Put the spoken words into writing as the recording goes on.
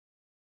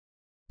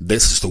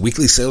This is the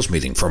weekly sales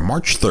meeting for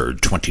March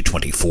 3rd,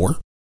 2024.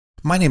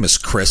 My name is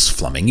Chris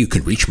Fleming. You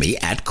can reach me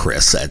at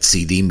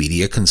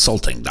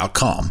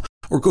chris@cdmediaconsulting.com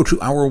or go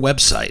to our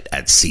website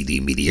at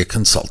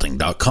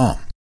cdmediaconsulting.com.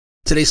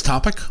 Today's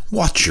topic,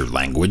 watch your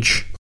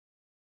language.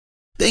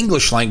 The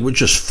English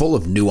language is full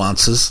of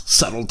nuances,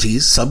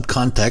 subtleties,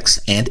 subcontext,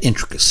 and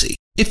intricacy.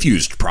 If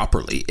used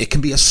properly, it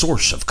can be a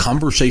source of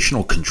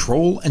conversational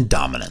control and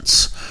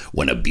dominance.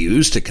 When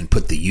abused, it can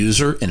put the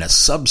user in a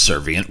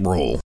subservient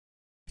role.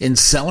 In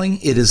selling,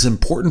 it is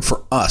important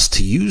for us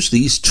to use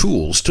these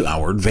tools to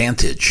our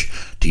advantage.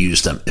 To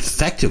use them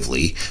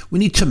effectively, we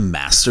need to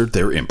master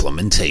their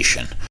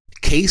implementation.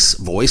 Case,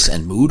 voice,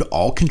 and mood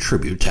all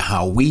contribute to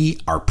how we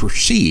are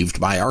perceived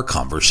by our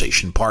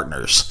conversation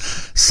partners.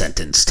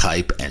 Sentence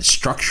type and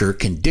structure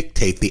can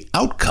dictate the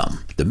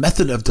outcome. The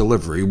method of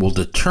delivery will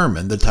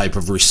determine the type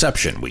of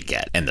reception we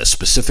get, and the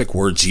specific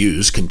words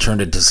used can turn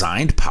a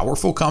designed,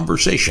 powerful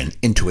conversation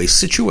into a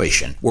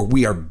situation where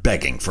we are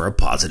begging for a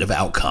positive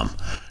outcome.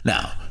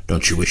 Now,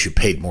 don't you wish you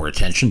paid more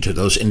attention to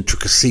those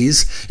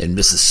intricacies in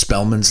Mrs.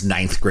 Spellman's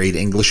 9th grade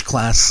English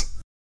class?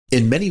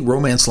 In many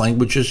Romance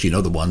languages,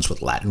 the ones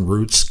with Latin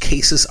roots,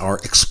 cases are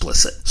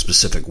explicit.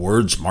 Specific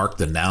words mark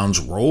the noun's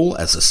role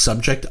as a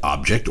subject,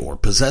 object, or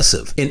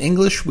possessive. In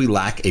English, we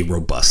lack a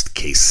robust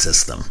case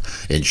system.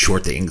 In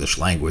short, the English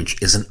language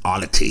is an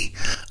oddity.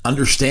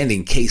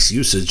 Understanding case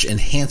usage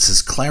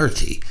enhances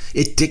clarity.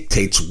 It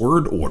dictates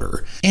word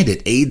order, and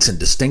it aids in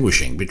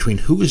distinguishing between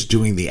who is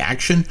doing the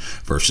action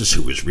versus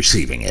who is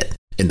receiving it.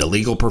 In the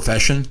legal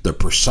profession, the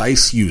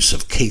precise use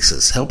of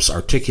cases helps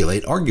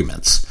articulate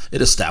arguments.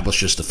 It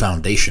establishes the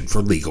foundation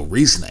for legal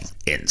reasoning.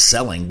 In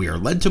selling, we are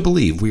led to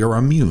believe we are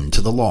immune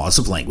to the laws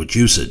of language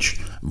usage.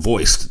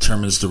 Voice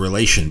determines the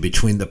relation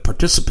between the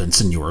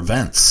participants in your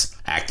events.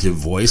 Active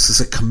voice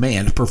is a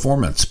command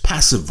performance.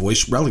 Passive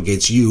voice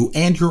relegates you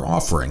and your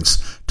offerings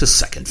to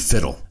second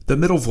fiddle. The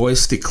middle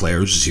voice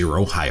declares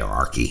zero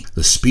hierarchy.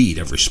 The speed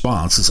of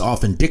response is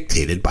often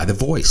dictated by the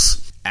voice.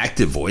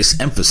 Active voice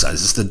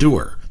emphasizes the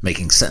doer,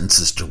 making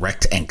sentences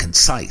direct and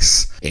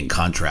concise. In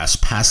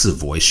contrast, passive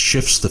voice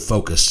shifts the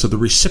focus to the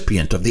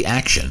recipient of the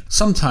action,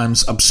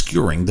 sometimes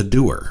obscuring the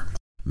doer.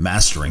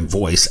 Mastering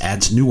voice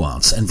adds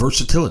nuance and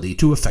versatility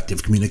to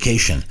effective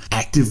communication.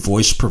 Active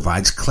voice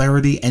provides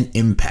clarity and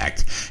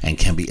impact and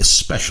can be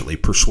especially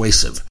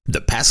persuasive.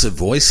 The passive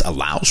voice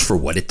allows for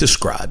what it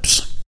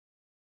describes.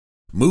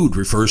 Mood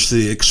refers to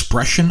the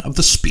expression of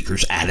the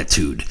speaker's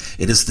attitude.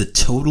 It is the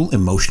total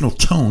emotional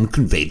tone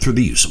conveyed through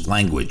the use of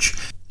language.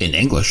 In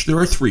English, there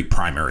are three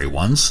primary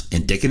ones: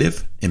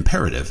 indicative,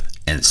 imperative,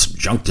 and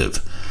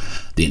subjunctive.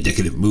 The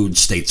indicative mood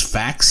states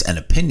facts and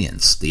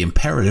opinions. The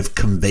imperative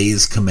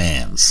conveys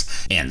commands,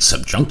 and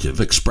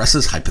subjunctive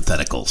expresses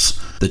hypotheticals.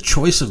 The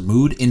choice of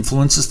mood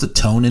influences the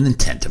tone and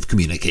intent of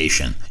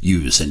communication.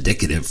 Use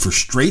indicative for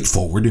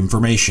straightforward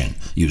information.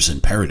 Use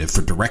imperative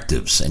for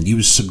directives, and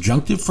use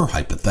subjunctive for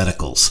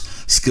hypotheticals.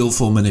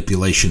 Skillful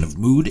manipulation of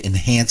mood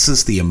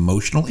enhances the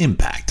emotional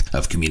impact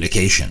of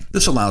communication.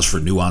 This allows for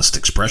nuanced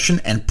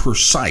expression and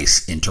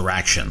precise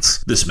interactions.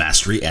 This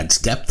mastery adds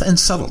depth and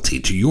subtlety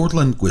to your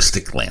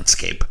linguistic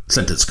landscape.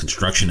 Sentence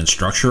construction and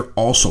structure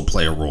also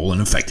play a role in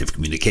effective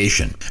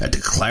communication. A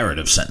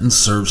declarative sentence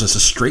serves as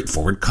a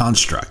straightforward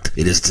construct.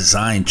 It is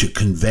designed to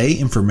convey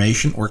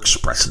information or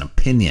express an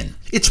opinion.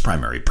 Its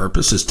primary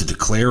purpose is to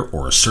declare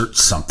or assert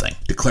something.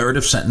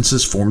 Declarative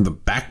sentences form the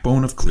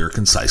backbone of clear,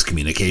 concise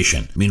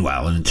communication.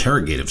 Meanwhile, an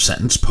interrogative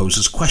sentence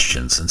poses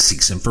questions and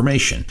seeks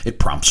information. It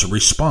prompts a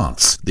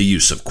response. The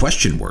use of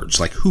question words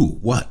like who,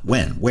 what,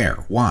 when,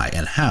 where, why,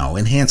 and how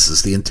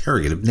enhances the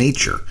interrogative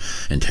nature.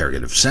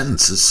 Interrogative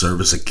sentences serve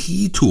as a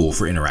key tool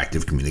for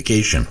interactive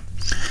communication.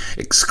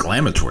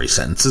 Exclamatory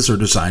sentences are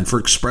designed for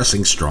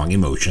expressing strong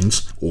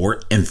emotions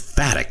or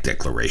emphatic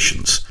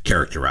declarations.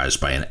 Characterized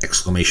by an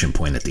exclamation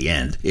point at the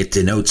end, it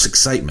denotes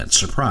excitement,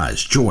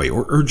 surprise, joy,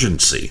 or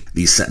urgency.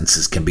 These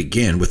sentences can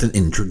begin with an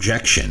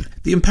interjection.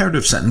 The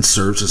imperative sentence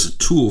serves as a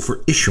tool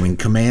for issuing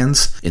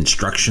commands,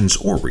 instructions,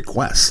 or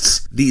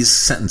requests. These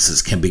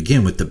sentences can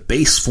begin with the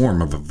base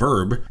form of a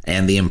verb,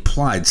 and the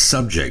implied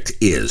subject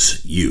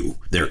is you.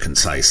 Their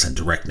concise and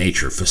direct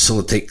nature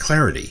facilitate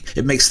clarity.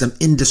 It makes them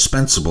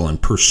indispensable in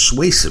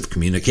persuasive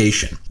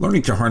communication.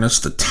 Learning to harness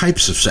the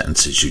types of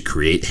sentences you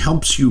create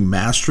helps you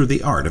master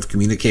the art of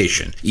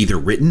communication, either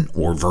written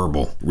or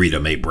verbal. Rita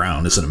Mae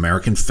Brown is an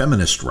American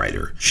feminist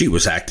writer. She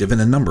was active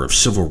in a number of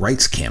civil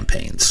rights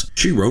campaigns.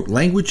 She wrote,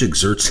 "Language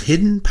exerts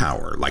hidden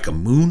power like a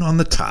moon on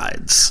the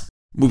tides."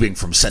 Moving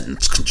from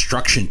sentence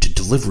construction to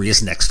delivery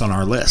is next on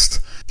our list.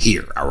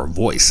 Here, our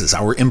voice is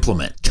our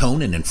implement.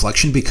 Tone and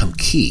inflection become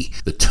key.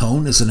 The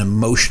tone is an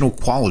emotional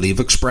quality of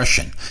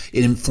expression.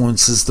 It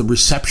influences the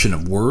reception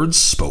of words,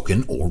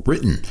 spoken or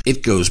written.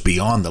 It goes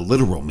beyond the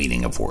literal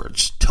meaning of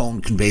words.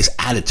 Tone conveys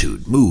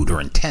attitude, mood,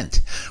 or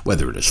intent.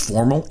 Whether it is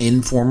formal,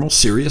 informal,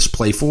 serious,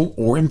 playful,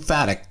 or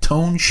emphatic,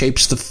 tone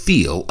shapes the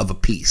feel of a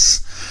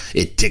piece.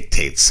 It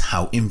dictates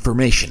how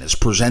information is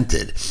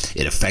presented.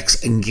 It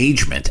affects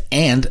engagement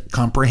and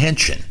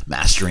comprehension.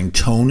 Mastering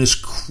tone is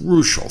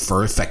crucial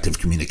for effective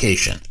communication.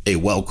 communication. A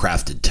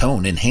well-crafted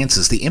tone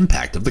enhances the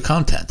impact of the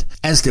content.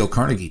 As Dale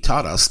Carnegie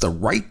taught us, the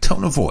right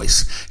tone of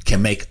voice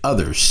can make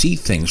others see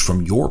things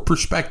from your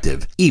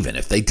perspective, even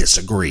if they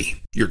disagree.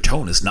 Your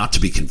tone is not to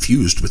be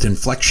confused with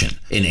inflection.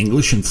 In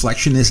English,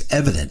 inflection is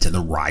evident in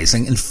the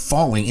rising and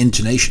falling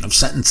intonation of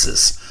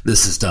sentences.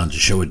 This is done to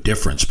show a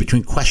difference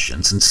between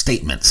questions and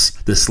statements.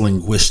 This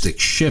linguistic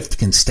shift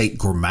can state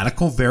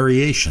grammatical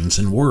variations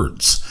in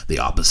words. The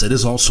opposite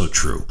is also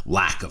true.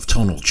 Lack of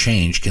tonal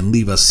change can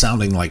leave us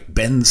sounding like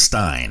Ben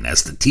Stein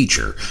as the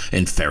teacher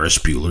in Ferris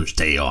Bueller's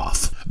Day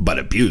Off. But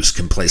abuse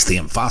can place the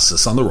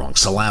emphasis on the wrong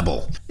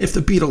syllable. If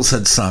the Beatles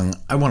had sung,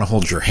 "I Want to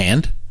Hold Your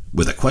Hand,"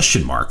 with a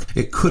question mark,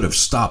 it could have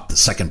stopped the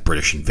second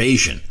British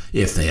invasion.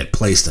 If they had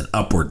placed an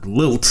upward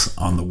lilt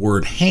on the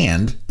word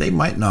hand, they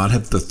might not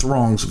have the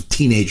throngs of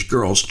teenage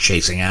girls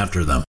chasing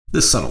after them.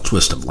 This subtle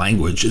twist of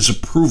language is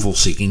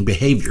approval-seeking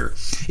behavior.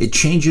 It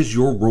changes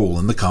your role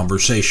in the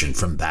conversation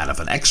from that of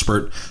an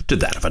expert to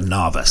that of a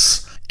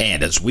novice.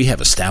 And as we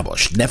have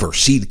established, never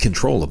cede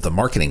control of the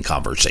marketing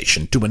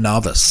conversation to a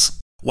novice.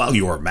 While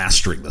you are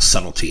mastering the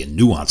subtlety and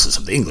nuances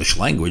of the English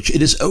language,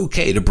 it is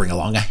okay to bring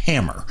along a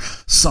hammer.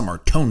 Some are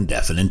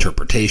tone-deaf in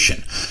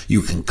interpretation.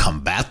 You can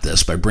combat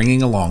this by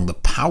bringing along the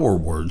power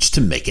words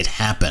to make it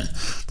happen.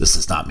 This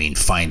does not mean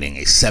finding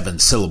a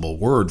 7-syllable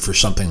word for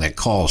something that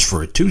calls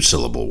for a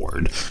 2-syllable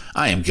word.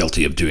 I am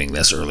guilty of doing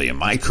this early in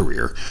my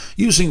career,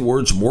 using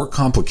words more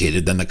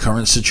complicated than the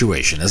current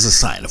situation as a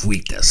sign of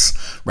weakness.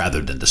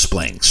 Rather than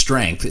displaying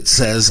strength, it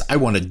says, "I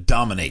want to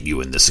dominate you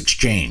in this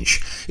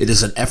exchange." It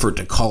is an effort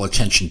to call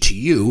attention to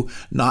you,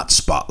 not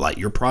spotlight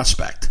your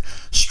prospect.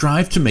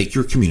 Strive to make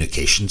your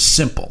communication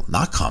simple,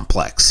 not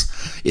complex.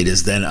 It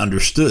is then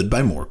understood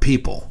by more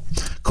people.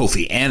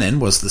 Kofi Annan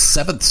was the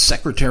 7th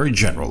Secretary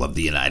General of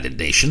the United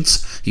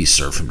Nations. He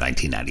served from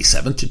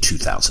 1997 to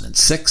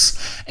 2006.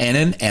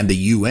 Annan and the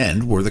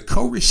UN were the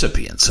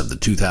co-recipients of the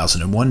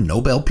 2001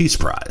 Nobel Peace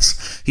Prize.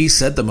 He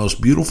said the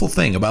most beautiful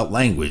thing about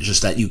language is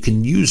that you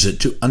can use it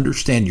to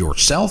understand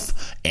yourself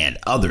and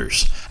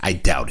others. I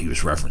doubt he was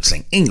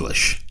referencing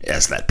English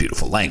as that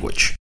beautiful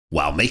language.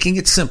 While making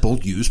it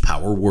simple, use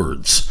power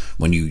words.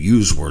 When you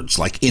use words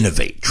like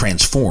innovate,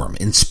 transform,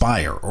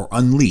 inspire, or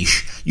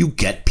unleash, you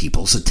get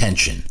people's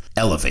attention.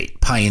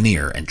 Elevate,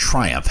 pioneer, and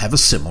triumph have a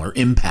similar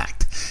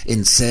impact.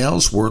 In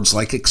sales, words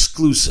like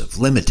exclusive,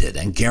 limited,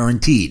 and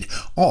guaranteed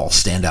all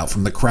stand out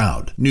from the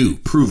crowd. New,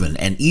 proven,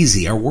 and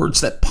easy are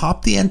words that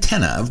pop the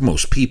antenna of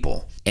most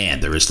people.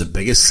 And there is the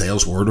biggest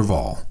sales word of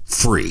all,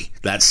 free.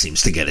 That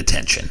seems to get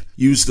attention.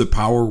 Use the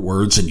power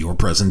words in your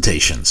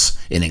presentations.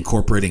 In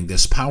incorporating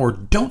this power,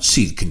 don't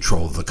cede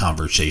control of the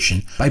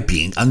conversation by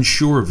being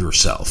unsure of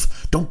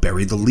yourself. Don't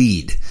bury the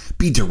lead.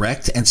 Be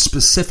direct and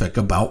specific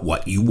about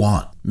what you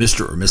want.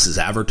 Mr. or Mrs.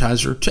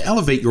 Advertiser, to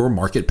elevate your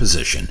market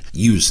position,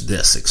 use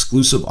this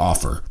exclusive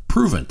offer,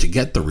 proven to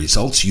get the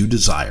results you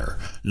desire.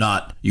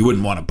 Not, "You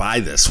wouldn't want to buy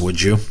this,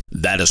 would you?"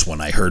 That is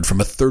when I heard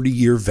from a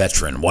 30-year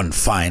veteran one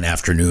fine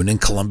afternoon in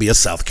Columbia,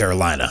 South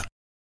Carolina.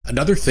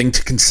 Another thing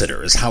to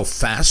consider is how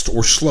fast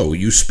or slow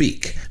you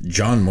speak.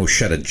 John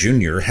Moschetta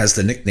Jr. has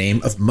the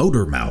nickname of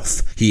Motor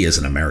Mouth. He is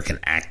an American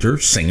actor,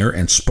 singer,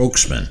 and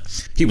spokesman.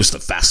 He was the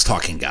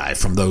fast-talking guy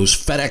from those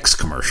FedEx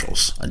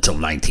commercials. Until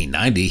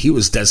 1990, he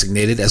was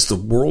designated as the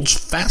world's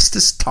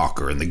fastest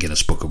talker in the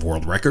Guinness Book of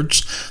World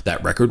Records.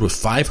 That record was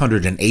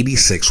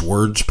 586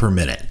 words per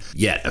minute.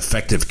 Yet,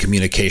 effective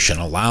communication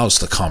allows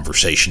the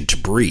conversation to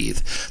breathe.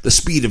 The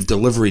speed of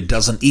delivery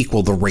doesn't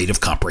equal the rate of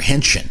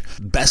comprehension.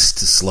 Best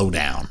to slow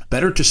down.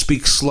 Better to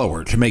speak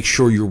slower to make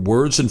sure your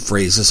words and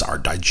phrases are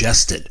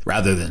digested,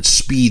 rather than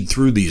speed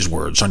through these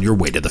words on your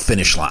way to the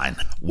finish line.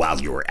 While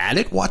you're at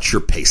it, watch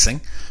your pacing.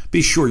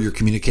 Be sure your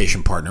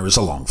communication partner is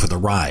along for the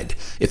ride.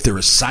 If there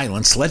is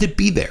silence, let it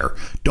be there.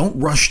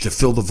 Don't rush to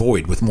fill the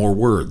void with more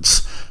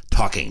words.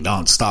 Talking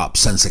nonstop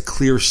sends a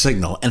clear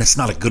signal, and it's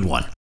not a good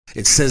one.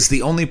 It says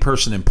the only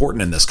person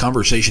important in this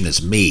conversation is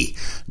me.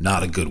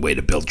 Not a good way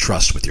to build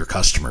trust with your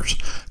customers.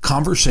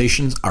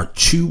 Conversations are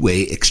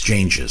two-way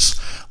exchanges.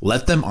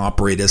 Let them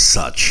operate as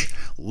such.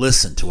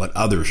 Listen to what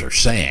others are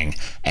saying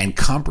and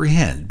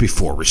comprehend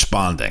before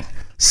responding.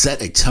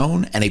 Set a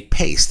tone and a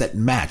pace that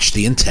match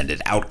the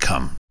intended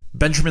outcome.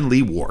 Benjamin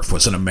Lee Whorf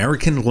was an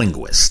American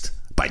linguist.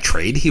 By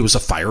trade, he was a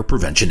fire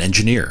prevention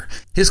engineer.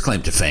 His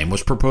claim to fame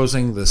was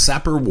proposing the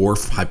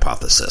Sapir-Whorf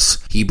hypothesis.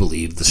 He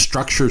believed the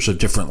structures of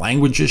different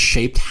languages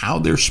shaped how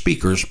their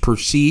speakers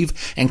perceive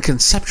and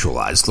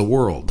conceptualize the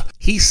world.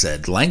 He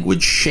said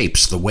language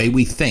shapes the way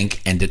we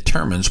think and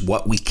determines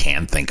what we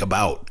can think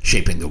about.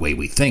 Shaping the way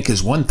we think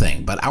is one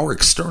thing, but our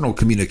external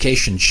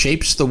communication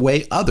shapes the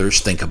way others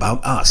think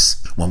about us.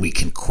 When we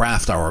can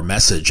craft our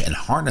message and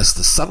harness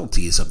the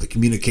subtleties of the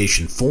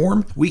communication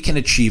form, we can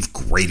achieve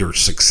greater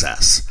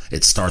success.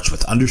 It starts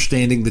with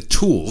understanding the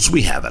tools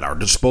we have at our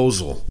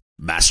disposal.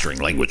 Mastering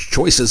language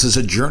choices is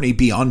a journey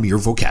beyond mere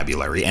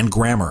vocabulary and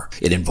grammar.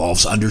 It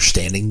involves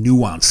understanding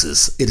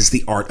nuances. It is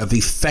the art of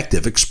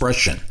effective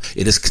expression.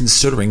 It is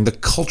considering the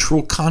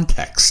cultural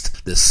context.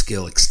 This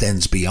skill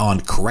extends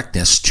beyond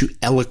correctness to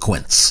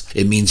eloquence.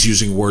 It means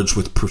using words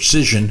with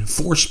precision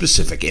for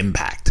specific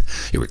impact.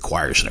 It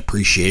requires an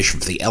appreciation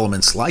for the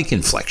elements like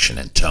inflection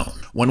and tone.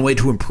 One way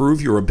to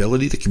improve your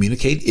ability to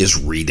communicate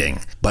is reading,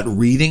 but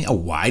reading a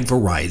wide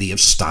variety of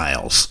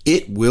styles.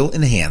 It will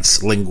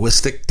enhance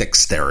linguistic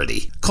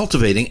dexterity.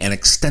 Cultivating an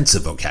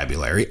extensive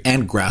vocabulary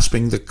and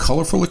grasping the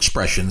colorful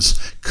expressions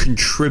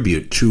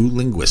contribute to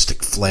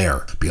linguistic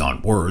flair.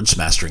 Beyond words,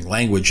 mastering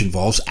language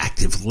involves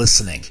active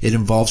listening. It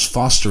involves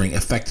fostering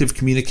effective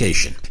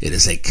communication. It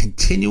is a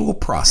continual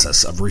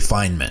process of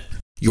refinement.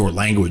 Your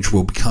language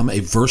will become a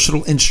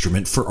versatile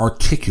instrument for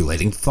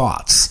articulating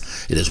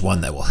thoughts. It is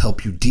one that will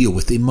help you deal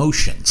with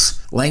emotions.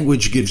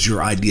 Language gives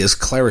your ideas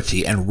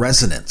clarity and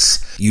resonance.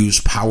 Use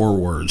power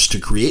words to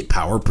create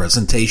power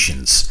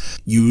presentations.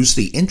 Use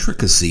the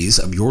intricacies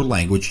of your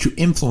language to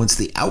influence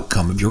the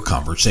outcome of your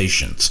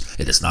conversations.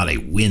 It is not a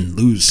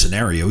win-lose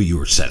scenario you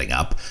are setting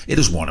up. It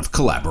is one of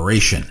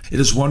collaboration. It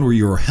is one where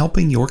you are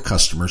helping your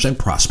customers and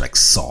prospects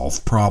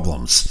solve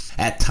problems.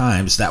 At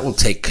times, that will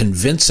take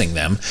convincing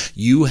them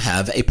you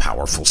have a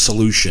powerful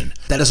solution.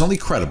 That is only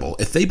credible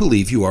if they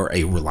believe you are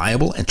a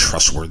reliable and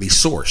trustworthy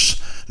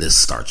source. This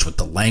starts with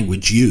the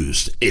language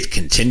used. It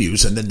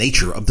continues in the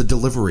nature of the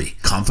delivery.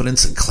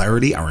 Confidence and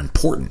clarity are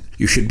important.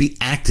 You should be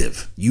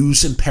active,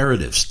 use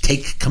imperatives,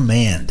 take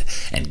command,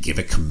 and give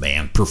a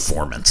command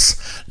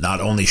performance. Not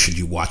only should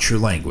you watch your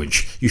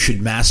language, you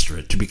should master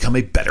it to become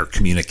a better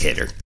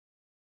communicator.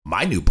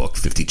 My new book,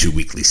 52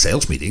 Weekly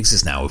Sales Meetings,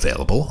 is now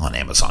available on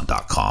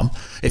Amazon.com.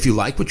 If you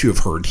like what you have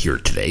heard here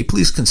today,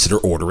 please consider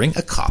ordering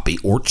a copy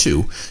or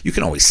two. You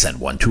can always send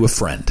one to a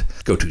friend.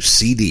 Go to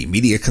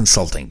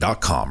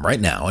cdmediaconsulting.com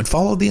right now and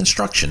follow the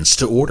instructions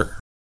to order.